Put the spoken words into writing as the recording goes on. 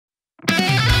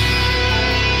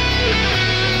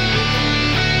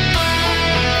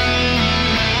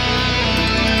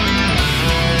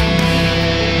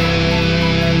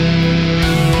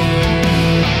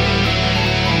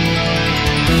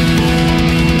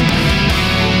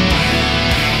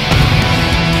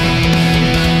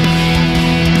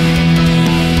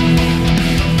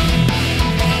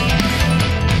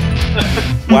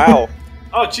Wow.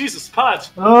 Oh, Jesus, Podge.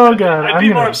 Oh, God. I'd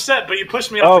be more upset, but you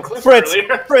pushed me off the cliff Fritz,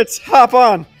 earlier. Fritz, hop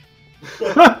on.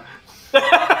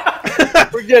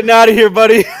 We're getting out of here,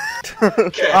 buddy.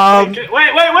 Okay. Wait,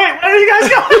 where are you guys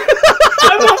going?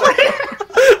 I'm over here.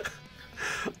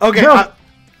 Okay, no.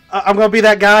 I'm gonna be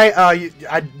that guy.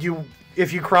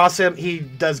 If you cross him, he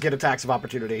does get attacks of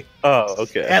opportunity. Oh,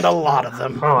 okay. And a lot of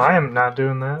them. Oh, I am not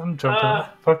doing that. I'm jumping.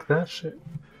 Fuck that shit.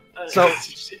 So,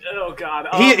 oh god,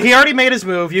 he already made his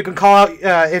move. You can call out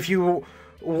if you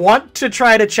want to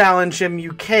try to challenge him.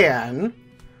 You can.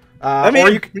 I mean, or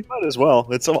you we might as well.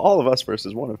 It's all of us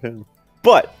versus one of him.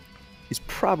 But he's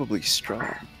probably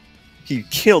strong. He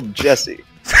killed Jesse.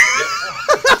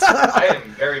 I am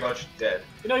very much dead.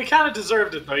 You know, you kind of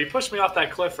deserved it though. You pushed me off that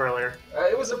cliff earlier.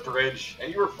 It was a bridge,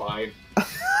 and you were fine.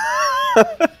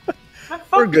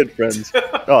 We're good friends.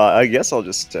 Oh, I guess I'll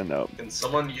just stand out. Can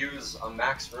someone use a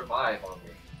max revive on me?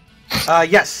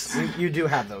 Yes, you do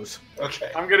have those. Okay.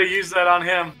 I'm gonna use that on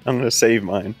him. I'm gonna save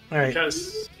mine. All right.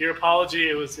 Because your apology,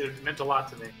 it meant a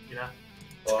lot to me. You know.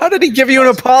 Well, how did he give you an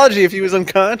apology if he was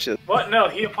unconscious? What? No,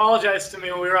 he apologized to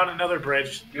me when we were on another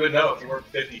bridge. You would know if you weren't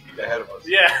 50 feet ahead of us.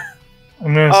 Yeah.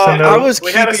 I'm gonna send out.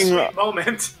 We had a sweet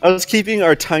moment. I was keeping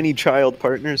our tiny child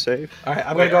partner safe. All right,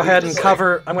 I'm gonna go ahead and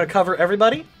cover. I'm gonna cover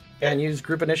everybody and use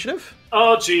group initiative.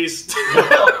 Oh jeez.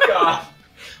 Oh god.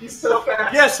 He's so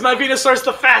fast. Yes, my Venusaur's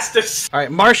the fastest. All right,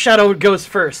 Marshadow goes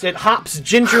first. It hops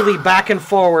gingerly back and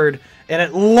forward, and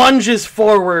it lunges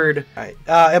forward. All right,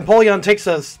 Empoleon takes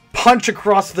a punch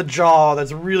across the jaw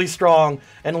that's really strong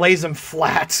and lays him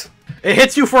flat. It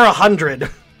hits you for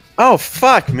 100. Oh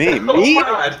fuck me, me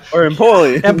or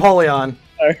Empoleon? Empoleon.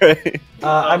 All right.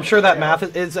 I'm sure that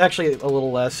math is actually a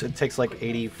little less. It takes like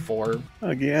 84.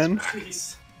 Again.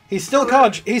 Jeez. He's still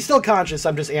conscious.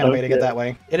 I'm just animating it that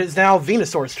way. It is now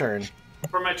Venusaur's turn.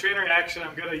 For my trainer action,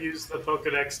 I'm gonna use the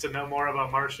Pokedex to know more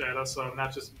about Marshadow, so I'm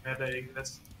not just metaing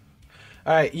this.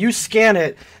 All right, you scan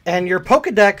it, and your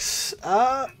Pokedex.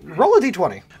 Roll a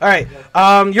d20. All right,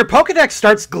 your Pokedex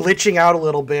starts glitching out a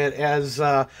little bit as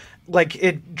like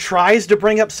it tries to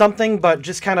bring up something, but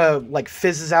just kind of like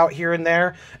fizzes out here and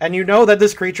there. And you know that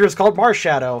this creature is called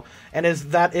Marshadow, and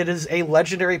it is a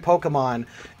legendary Pokemon.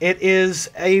 It is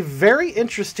a very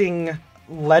interesting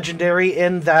legendary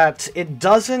in that it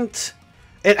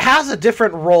has a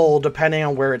different role depending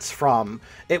on where it's from.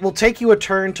 It will take you a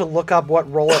turn to look up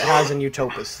what role it has in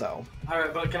Utopus, though.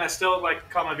 Alright, but can I still, like,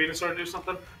 call my Venusaur and do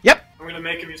something? Yep. I'm gonna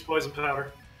make him use poison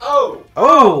powder. Oh!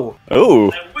 Oh!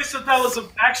 Oh! I wish that was an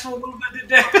actual move that did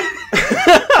damage.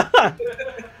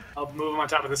 I'll move him on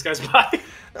top of this guy's body.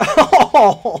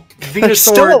 Oh! Still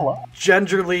Venusaur alive.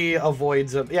 gingerly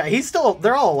avoids him. Yeah,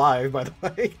 they're all alive, by the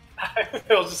way.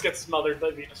 He'll just get smothered by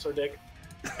Venusaur dick.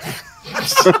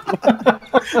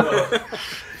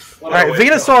 Alright,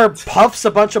 Venusaur puffs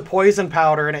a bunch of poison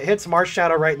powder and it hits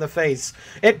Marshadow right in the face.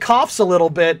 It coughs a little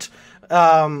bit,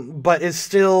 but is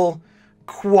still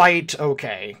quite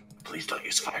okay. Please don't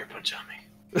use Fire Punch on me.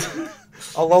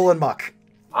 Alolan Muck.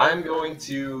 I'm going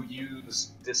to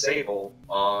use Disable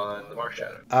on the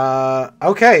Marshadow.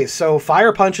 Okay, so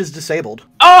Fire Punch is disabled.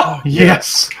 Oh!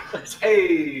 Yes!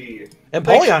 Hey!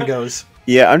 Empoleon goes.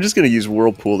 Yeah, I'm just gonna use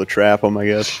Whirlpool to trap him, I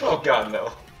guess. Oh god,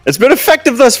 no. It's been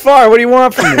effective thus far. What do you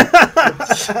want from me?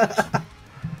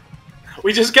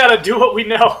 We just gotta do what we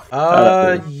know.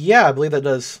 Yeah, I believe that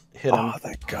does hit him. Oh,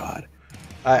 thank God.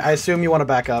 I assume you want to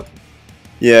back up.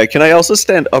 Yeah, can I also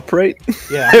stand upright?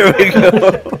 Yeah. There we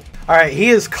go. Alright, he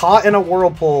is caught in a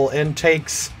whirlpool and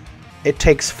takes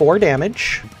 4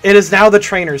 damage. It is now the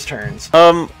trainer's turns.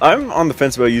 I'm on the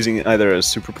fence about using either a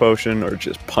super potion or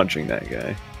just punching that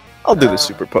guy. I'll do the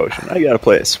super potion. I gotta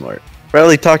play it smart.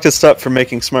 Riley talked us up for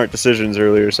making smart decisions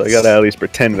earlier, so I gotta at least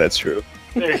pretend that's true.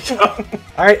 There you go.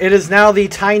 Alright, it is now the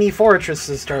Tiny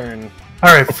Fortress's turn.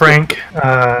 All right, Frank.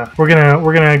 We're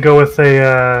gonna go with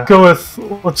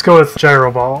let's go with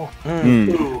Gyro Ball.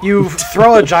 You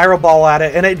throw a gyro ball at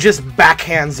it, and it just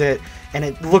backhands it, and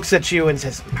it looks at you and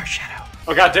says, Marshadow.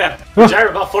 Oh goddamn! The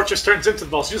Gyro Ball Fortress turns into the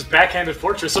ball. She just backhanded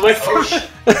Fortress away from me.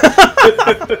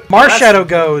 Marshadow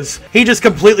goes. He just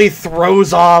completely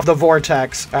throws off the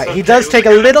vortex. Alright, he does take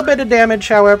a little bit of damage,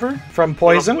 however, from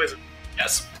poison.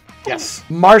 Yes. Yes.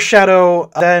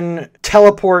 Marshadow then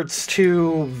teleports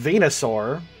to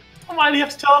Venusaur. Why do you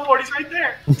have to teleport? He's right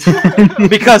there.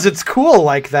 Because it's cool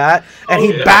like that, and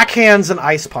he backhands an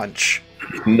ice punch.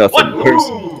 Nothing What?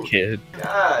 personal, kid.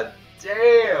 God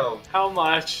damn. How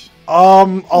much? A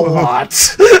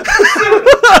lot.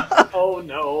 Oh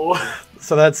no.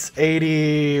 So that's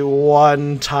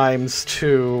 81 times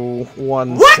 2,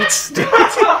 160.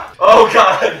 Oh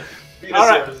god. Venusaur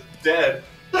Alright. is dead.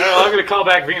 Alright, well, I'm gonna call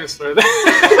back Venusaur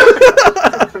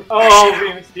then. Oh,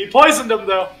 Venus. He poisoned him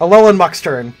though. Alolan Muck's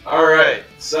turn. Alright,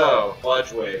 so,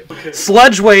 Sludge Wave.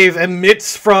 Sludge Wave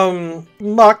emits from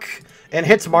Muck and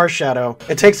hits Marshadow.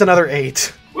 It takes another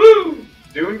 8. Woo!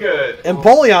 Doing good.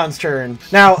 Empoleon's turn.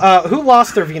 Now, who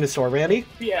lost their Venusaur, Randy?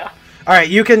 Yeah. Alright,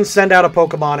 you can send out a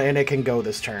Pokemon and it can go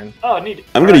this turn. Oh, neat.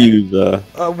 I'm gonna use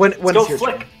when Let's go it's your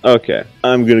Flick. turn. Okay,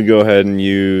 I'm gonna go ahead and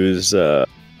use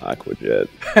Aqua Jet.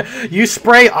 You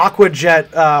spray Aqua Jet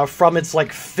from its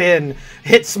like fin,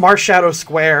 hits Marshadow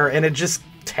square, and it just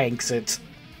tanks it.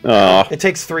 Aw. It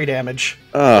takes 3 damage.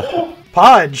 Ah.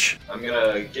 Podge. I'm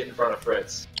gonna get in front of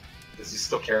Fritz. Because he's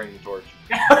still carrying the torch.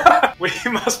 We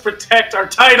must protect our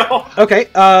title. Okay,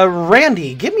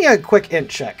 Randy, give me a quick int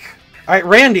check. Alright,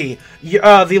 Randy,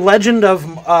 the legend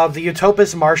of the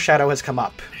Utopus Marshadow has come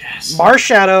up. Yes.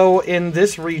 Marshadow in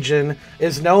this region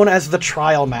is known as the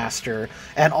Trialmaster,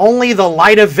 and only the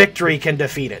Light of Victory can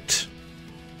defeat it.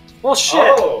 Well, shit.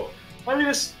 Oh! Let me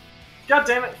just. God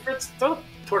damn it, Fritz! Don't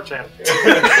torch him.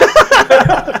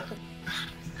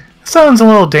 Sounds a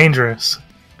little dangerous.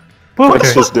 But Let's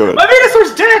okay. just do it. My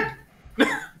Venusaur's dead.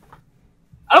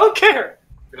 I don't care.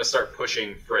 I'm gonna start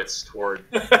pushing Fritz toward.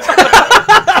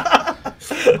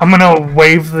 I'm gonna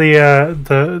wave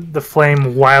the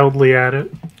flame wildly at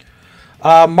it.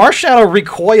 Marshadow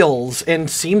recoils and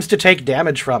seems to take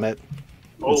damage from it.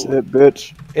 That's Oh, it,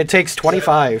 bitch. It takes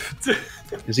 25.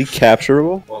 Is he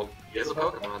capturable? Well, he is a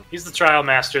Pokemon. he's the trial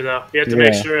master, though. You have to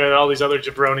make Yeah. sure that all these other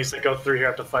jabronis that go through here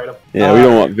have to fight him. Yeah, we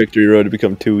don't want Victory Road to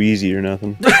become too easy or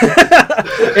nothing.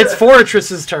 It's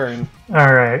Fortress's turn.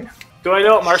 Alright. Do I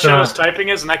know what Marshadow's So- typing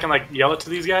is, and I can like yell it to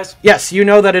these guys? Yes, you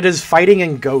know that it is fighting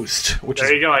in Ghost, which There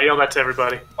is you go. I yelled that to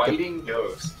everybody. Fighting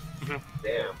Ghost.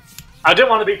 Damn. I didn't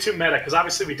want to be too meta because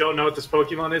obviously we don't know what this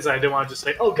Pokemon is. I didn't want to just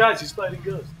say, "Oh, guys, he's fighting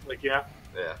Ghost." Like, yeah.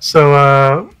 Yeah.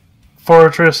 So,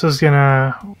 Fortress is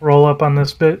gonna roll up on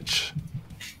this bitch.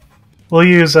 We'll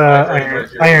use Iron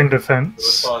It was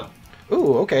Defense. fun.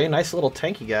 ooh, okay, nice little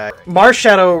tanky guy.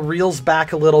 Marshadow reels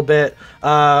back a little bit,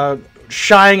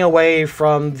 shying away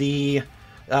from the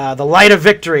Light of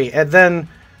Victory, and then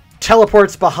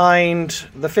teleports behind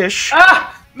the fish.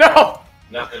 Ah! No!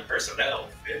 Nothing personnel,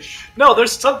 fish. No,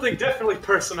 there's something definitely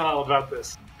personal about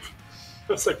this.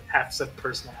 It's like half said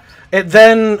personal. It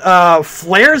then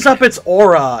flares up its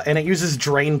aura, and it uses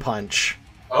Drain Punch.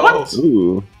 Oh.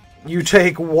 Ooh. You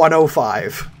take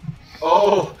 105.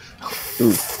 Oh.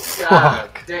 Ooh. God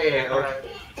damn. Alright.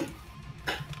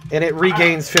 And it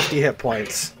regains 50 hit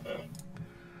points.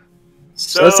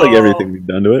 So that's like everything we've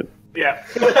done to it. Yeah.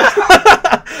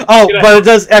 Oh, but it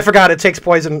does. I forgot. It takes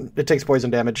poison. It takes poison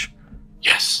damage.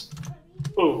 Yes.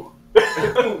 Ooh.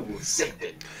 Ooh, saved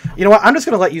it. You know what? I'm just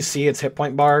gonna let you see its hit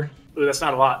point bar. Ooh, that's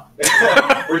not a lot.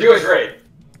 We're doing great.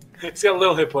 It's got a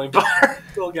little hit point bar.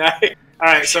 Little guy.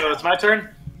 Alright, so it's my turn.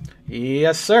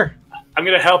 Yes, sir. I'm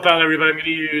going to help out everybody. I'm going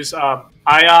to use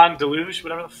Ion Deluge,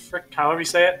 whatever the frick, however you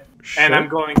say it. And I'm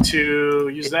going to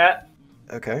use that.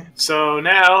 Okay. So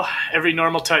now, every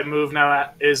normal type move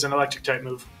now is an electric type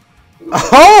move.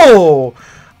 Oh.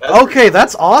 Okay,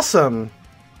 that's awesome.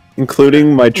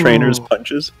 Including my trainer's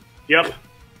punches. Yep.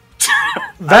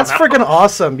 That's freaking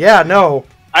awesome. Yeah. No.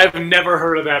 I've never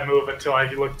heard of that move until I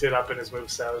looked it up in his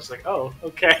moveset. I was like, oh,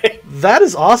 okay. That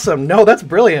is awesome. No, that's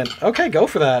brilliant. Okay, go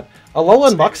for that.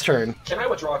 Alolan Muck's turn. Can I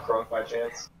withdraw Kronk by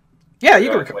chance? Yeah,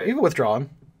 you Yeah, can. wait. You can withdraw him.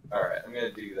 Alright, I'm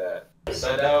gonna do that.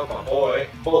 Send out my boy,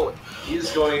 Bullet.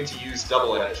 He's going to use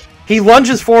Double Edge. He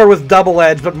lunges forward with Double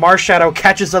Edge, but Marshadow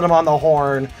catches him on the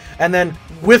horn, and then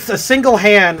with a single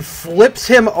hand flips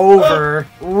him over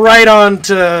right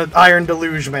onto Iron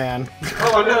Deluge Man.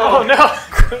 Oh no! Oh, no.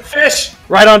 Fish.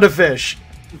 Right onto Fish.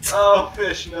 Oh,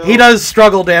 fish, no. He does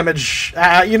struggle damage.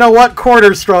 You know what?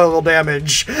 Quarter struggle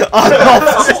damage.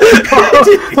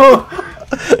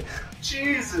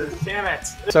 Jesus! Damn it.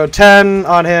 So 10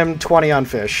 on him, 20 on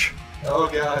Fish. Oh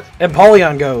god.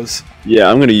 Empoleon goes. Yeah,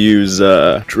 I'm gonna use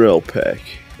Drill Peck.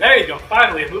 There you go.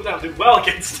 Finally, a move that'll do well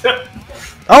against him.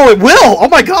 Oh, it will! Oh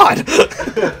my god!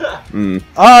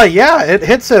 Yeah, it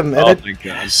hits him. And Oh it, my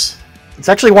god. it's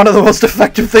actually one of the most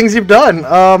effective things you've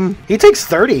done. He takes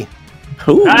 30.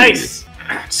 Ooh. Nice.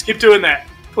 Just keep doing that,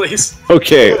 please.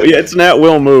 Okay, yeah, it's an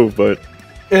at-will move, but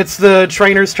It's the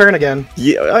trainer's turn again.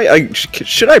 yeah,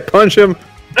 should I punch him?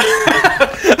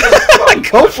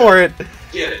 Go for it.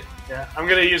 Get it. Yeah, I'm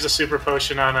gonna use a super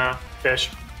potion on a fish.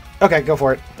 Okay, go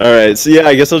for it. Alright, so yeah,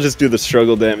 I guess I'll just do the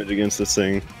struggle damage against this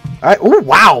thing. Alright, oh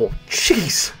wow!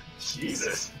 Jeez!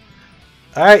 Jesus.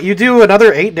 Alright, you do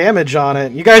another 8 damage on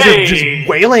it. You guys are just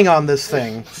wailing on this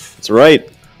thing. That's right.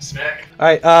 Smack.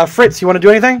 Alright, Fritz, you want to do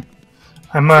anything?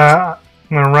 I'm gonna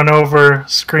run over,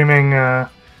 screaming,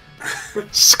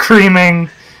 screaming,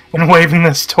 and waving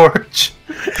this torch.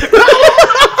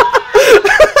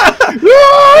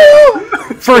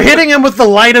 For hitting him with the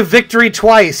light of victory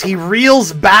twice, he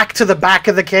reels back to the back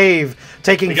of the cave,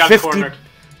 taking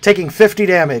 50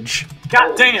 damage.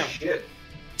 God damn! Shit.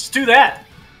 Let's do that.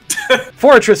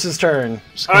 Fortress's turn.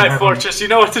 All right, Fortress, you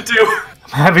know what to do.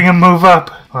 I'm having him move up.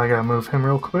 Oh, I gotta move him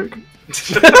real quick.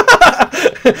 Excuse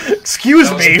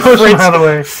me, Push him out of the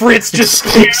way. Fritz just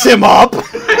picks him up.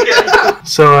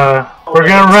 So, we're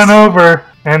gonna run over,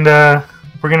 and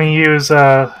we're gonna use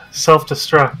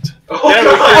self-destruct.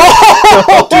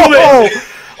 Oh, Do it!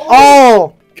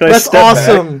 Oh, Can I that's step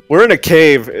awesome. back? We're in a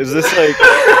cave. Is this like...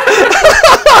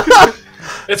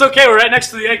 It's okay, we're right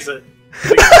next to the exit.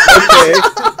 Okay.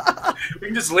 We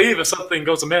can just leave if something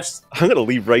goes amiss. I'm gonna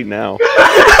leave right now.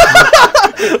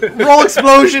 Roll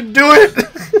explosion, do it!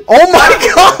 Oh my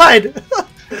god!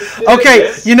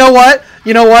 Okay, you know what?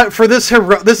 You know what? For this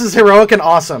is heroic and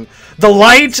awesome. The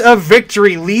light of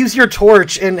victory leaves your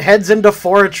torch and heads into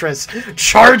Fortress,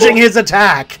 charging his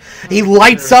attack. He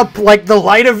lights up like the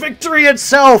light of victory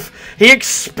itself. He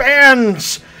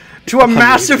expands to a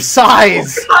massive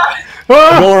size.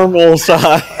 Normal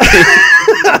size.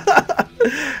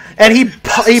 And he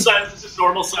This is just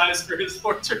normal size for his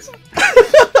Fortress.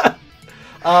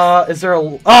 is there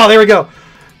a... Oh, there we go.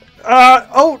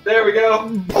 Oh, There we go.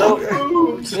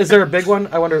 is there a big one?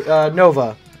 I wonder.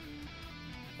 Nova.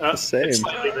 Same. It's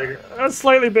slightly bigger.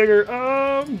 Slightly bigger.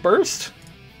 Burst?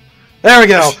 There we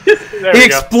go. There He we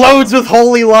go. explodes with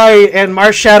holy light, and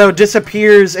Marshadow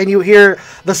disappears, and you hear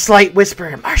the slight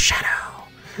whisper, Marshadow.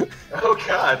 Oh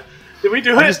god. Did we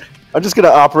do it? I'm just gonna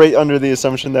operate under the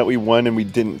assumption that we won and we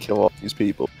didn't kill all these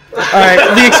people. All right,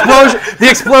 the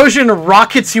explosion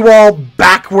rockets you all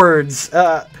backwards.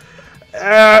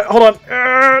 Hold on.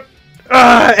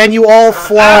 And you all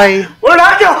fly. Where'd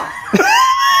I go?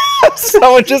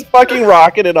 Someone just fucking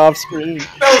rocketed off screen.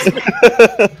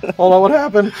 Hold on, what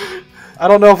happened? I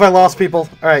don't know if I lost people.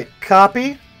 All right,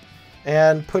 copy,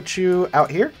 and put you out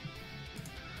here.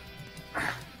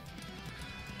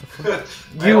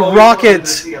 You rocket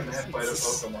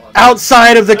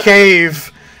outside of the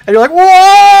cave, and you're like,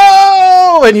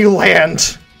 whoa! And you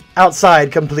land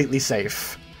outside, completely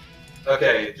safe.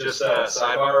 Okay, just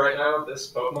sidebar right now.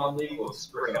 This Pokemon League looks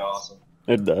freaking awesome.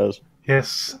 It does.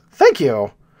 Yes. Thank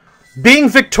you. Being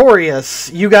victorious,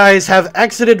 you guys have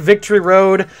exited Victory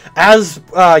Road as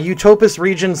Utopus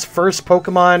region's first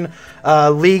Pokemon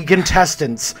League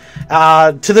contestants.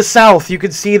 To the south, you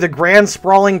can see the grand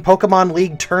sprawling Pokemon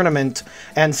League tournament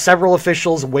and several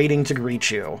officials waiting to greet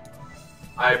you.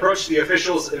 I approach the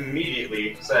officials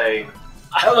immediately, saying,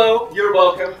 "Hello, you're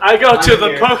welcome." I go to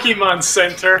the here." Pokemon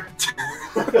Center.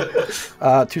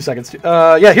 2 seconds.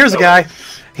 Yeah, here's a guy.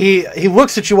 He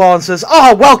looks at you all and says,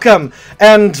 "Oh, welcome!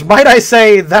 And might I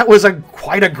say, that was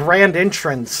quite a grand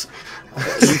entrance."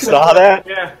 You saw that?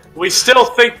 Yeah, we still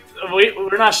think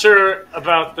we're not sure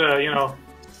about the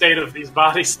state of these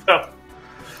bodies, so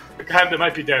the kind that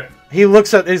might be dead. He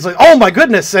looks at, he's like, "Oh my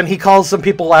goodness!" And he calls some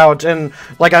people out, and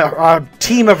like a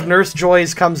team of Nurse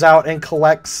Joys comes out and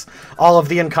collects all of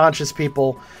the unconscious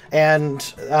people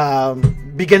and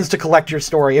begins to collect your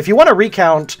story. If you want to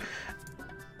recount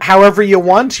however you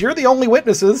want, you're the only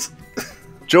witnesses.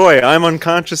 Joy, I'm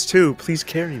unconscious too. Please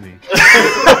carry me.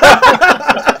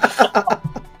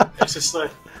 It's just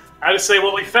like I just say,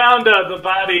 well, we found the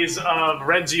bodies of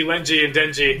Renji, Lenji, and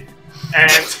Denji,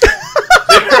 and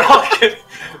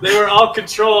they were all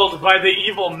controlled by the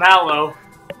evil Mallow,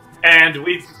 and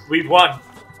we won.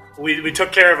 We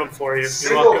took care of them for you.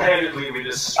 You're welcome. Single-handedly, we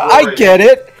destroyed. I get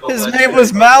it. the His legendary- name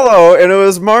was Mallow, and it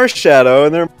was Marshadow,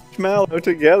 and they're Mallow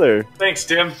together. Thanks,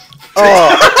 Tim. Oh,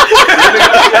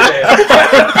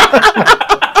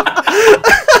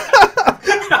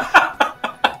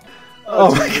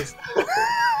 Oh my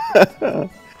God.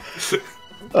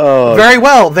 oh. Very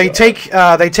well. They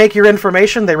take your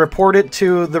information. They report it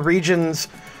to the region's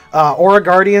Aura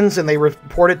Guardians, and they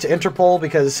report it to Interpol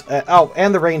because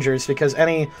and the Rangers, because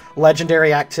any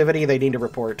legendary activity they need to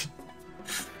report.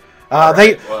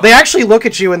 They actually look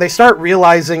at you and they start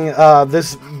realizing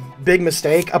this big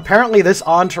mistake. Apparently, this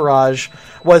entourage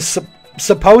was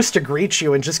supposed to greet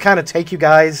you and just kind of take you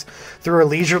guys through a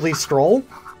leisurely stroll.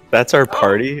 That's our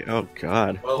party? Oh,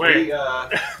 God. Well, Wait.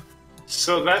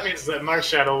 So that means that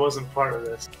Marshadow wasn't part of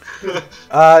this.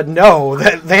 No,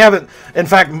 they haven't. In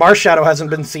fact, Marshadow hasn't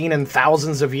been seen in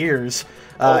thousands of years.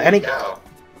 Cow.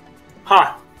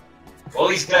 Huh. Well,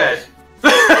 he's dead.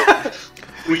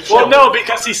 Well, no,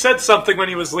 because he said something when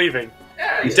he was leaving.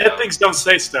 Yeah, Dead things don't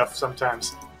say stuff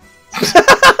sometimes.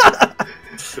 I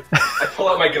pull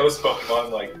out my ghost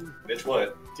Pokemon, like, bitch,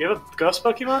 what? Do you have a ghost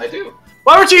Pokemon? I do.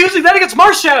 Why weren't you using that against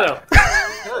Marshadow?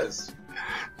 Because.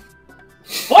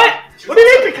 What? What do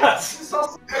you mean because? This is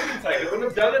also type. It wouldn't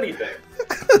have done anything.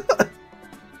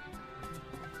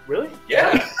 Really?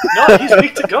 Yeah. No, he's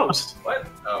weak to ghost. What?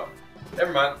 Oh.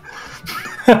 Never mind.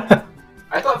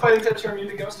 I thought fighting types were immune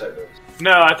to ghost type moves.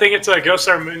 No, I think it's ghosts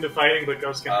are immune to fighting, but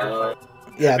ghosts can hurt fight.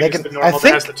 Yeah, they can. The normal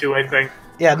has the two-way thing.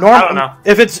 Yeah, normal. I don't know.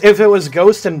 If it was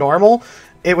ghost and normal,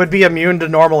 it would be immune to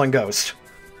normal and ghost.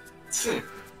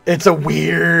 It's a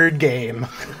weird game.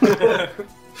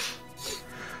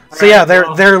 So yeah,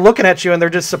 they're looking at you and they're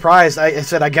just surprised. I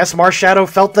said, I guess Marshadow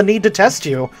felt the need to test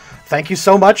you. Thank you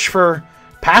so much for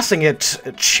passing it,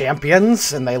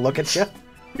 champions. And they look at you.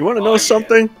 You want to know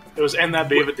something? It was N that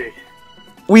B of a D.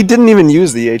 We didn't even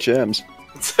use the HMs.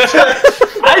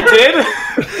 I did!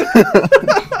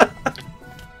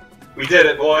 We did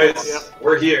it, boys. Yep.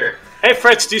 We're here. Hey,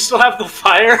 Fritz, do you still have the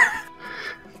fire?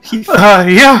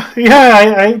 Yeah,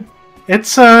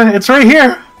 it's right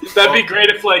here. That'd be great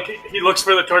if, like, he looks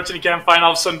for the torch and he can't find,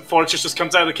 all of a sudden Fortress just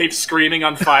comes out of the cave screaming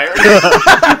on fire.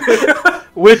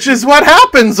 Which is what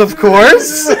happens, of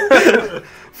course.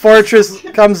 Fortress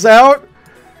comes out.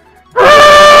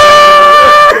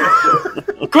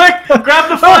 Quick! Grab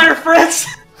the fire, Fritz!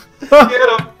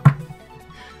 Get him.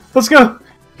 Let's go.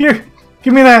 Here,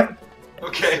 give me that.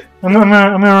 Okay. I'm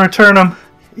gonna return them.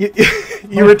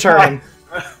 You return him.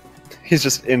 He's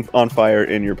just on fire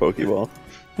in your Pokeball.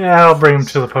 Yeah, I'll bring them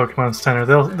to the Pokemon Center.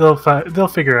 They'll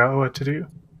figure out what to do.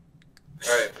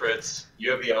 All right, Fritz.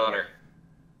 You have the honor.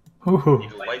 Ooh,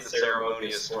 You light the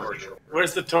ceremonious torch.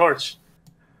 Where's the torch?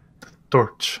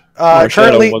 torch.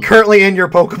 Currently in your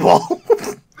Pokeball.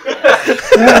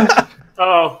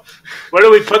 Oh, where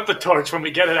do we put the torch when we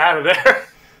get it out of there?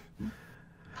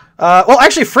 Well,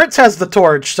 actually, Fritz has the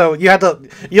torch, so you have to.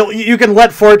 You can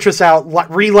let Fortress out,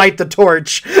 relight the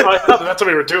torch. Oh, I thought that's what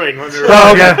we were doing when we were.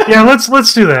 Oh yeah.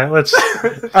 Let's do that. Let's.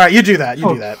 All right, you do that. You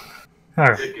do that. All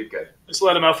right. Good. Just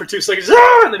let him out for 2 seconds,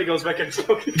 and then he goes back in.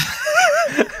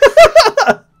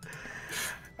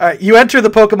 All right, you enter the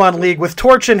Pokemon League with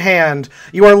torch in hand.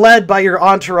 You are led by your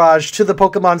entourage to the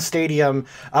Pokemon Stadium.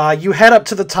 You head up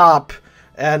to the top,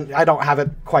 and I don't have it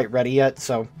quite ready yet,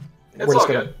 so we're just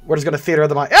gonna theater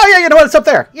the mind. Oh yeah, you know what? It's up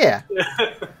there. Yeah.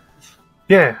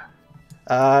 Yeah.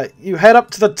 You head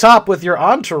up to the top with your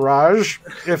entourage.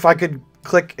 If I could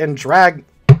click and drag,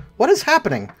 what is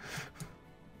happening?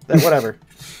 Whatever.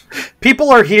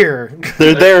 People are here.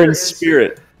 They're there in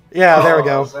spirit. Yeah, there we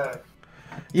go.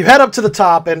 You head up to the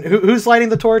top, and who's lighting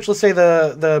the torch? Let's say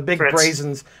the big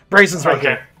Fritz. Brazen's right Okay.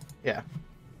 here. Yeah.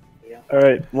 All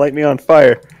right, light me on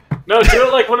fire. No, do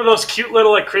it like one of those cute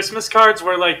little like Christmas cards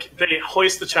where like they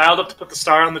hoist the child up to put the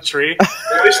star on the tree.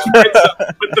 Hoist Fritz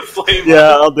up with the flame.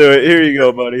 Yeah, I'll do it. Here you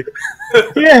go, buddy.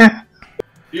 Yeah.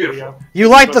 Beautiful. You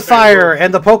light the fire,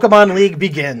 and the Pokemon League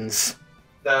begins.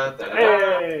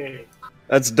 Hey.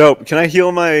 That's dope. Can I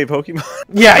heal my Pokemon?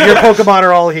 Yeah, your Pokemon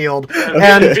are all healed.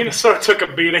 And Venusaur took a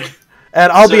beating.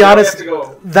 I'll So be now we honest, have to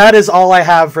go- that is all I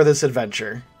have for this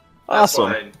adventure. That's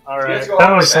Awesome. fine. All We have right. to go That all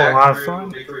the way was a back lot of through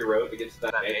fun. Victory Road to get to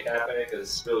that main cafe,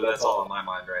 because really that's all on my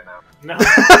mind right now. No.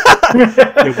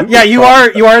 Yeah, you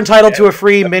are entitled to a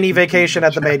free mini vacation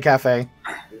at the Maid Cafe.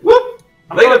 Whoop!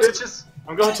 Later, bitches!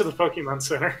 I'm going to the Pokemon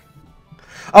Center.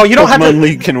 Oh, you don't have to. Pokemon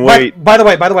League can wait. By the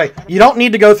way, you don't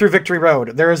need to go through Victory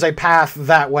Road. There is a path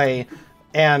that way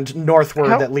and northward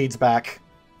that leads back.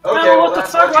 Okay, No, well, what the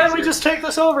that's fuck? much Why don't we easier. just take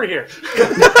this over here?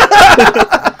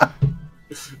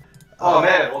 Oh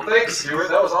man, well thanks, Stuart.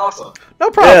 That was awesome.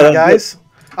 No problem, Yeah, guys.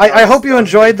 I hope you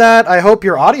enjoyed that. I hope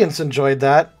your audience enjoyed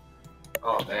that.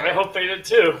 Oh I man. hope they did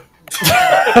too.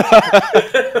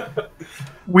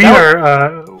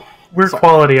 We're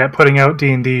quality at putting out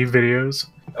D&D videos.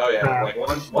 Oh yeah, like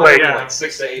one yeah. like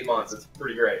 6 to 8 months. It's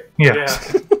pretty great. Yeah. Yeah.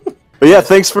 But yeah,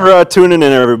 thanks for tuning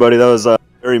in, everybody. That was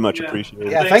very much Yeah.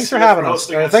 appreciated. Yeah, thanks for having us.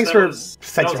 hosting us. Thanks That for was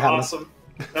having us. awesome.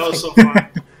 That was so fun.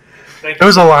 Thank It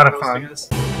was you a for lot of hosting fun. us.